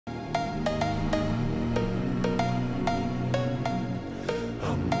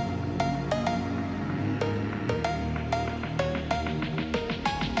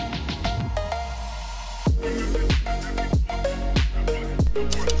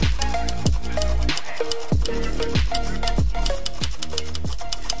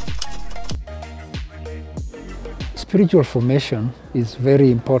Spiritual formation is very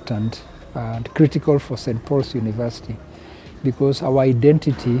important and critical for St. Paul's University because our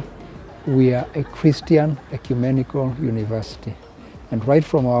identity, we are a Christian ecumenical university. And right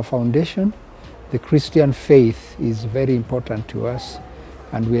from our foundation, the Christian faith is very important to us,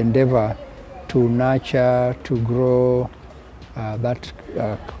 and we endeavor to nurture, to grow that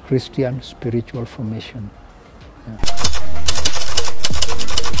Christian spiritual formation. Yeah.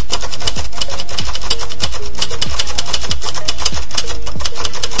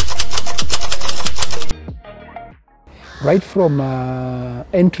 Right from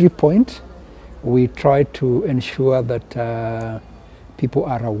entry point, we try to ensure that people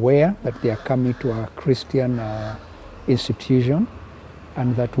are aware that they are coming to a Christian institution,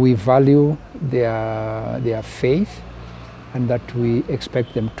 and that we value their faith, and that we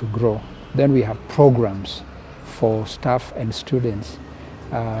expect them to grow. Then we have programs for staff and students,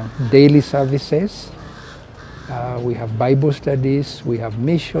 daily services, we have Bible studies, we have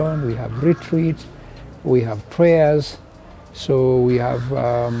mission, we have retreat, we have prayers. So we have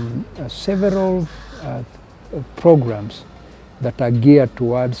several programs that are geared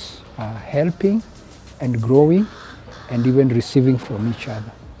towards helping and growing and even receiving from each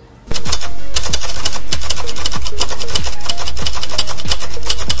other.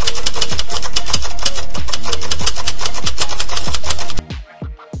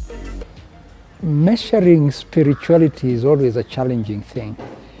 Measuring spirituality is always a challenging thing.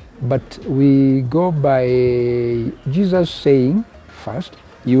 But we go by Jesus saying, first,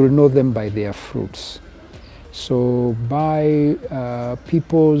 you will know them by their fruits. So by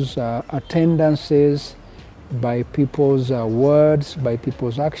people's attendances, by people's words, by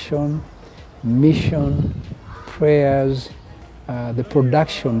people's action, mission, prayers, the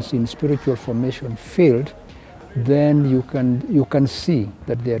productions in spiritual formation field, then you can see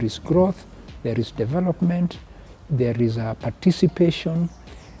that there is growth, there is development, there is participation.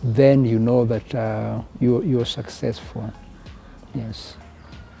 Then you know that you're successful. Yes.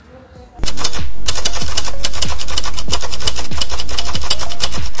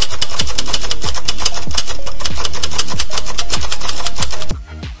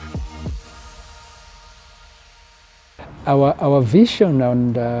 Our vision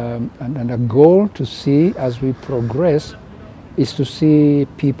and a goal to see as we progress is to see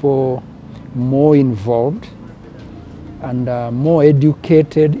people more involved and more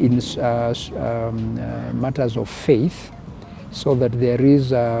educated in matters of faith, so that there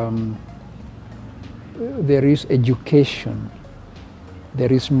is education,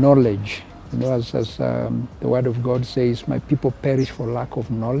 there is knowledge. You know, as the Word of God says, "My people perish for lack of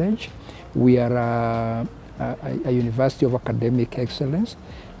knowledge." We are a university of academic excellence,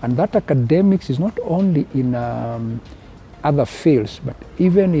 and that academics is not only in other fields, but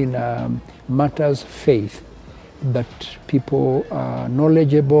even in matters faith. That people are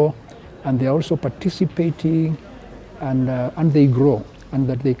knowledgeable and they're also participating, and they grow, and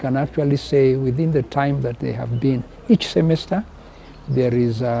that they can actually say within the time that they have been each semester, there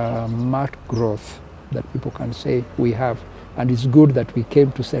is marked growth that people can say we have. And it's good that we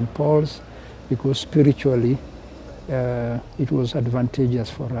came to St. Paul's, because spiritually it was advantageous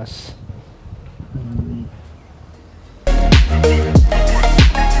for us.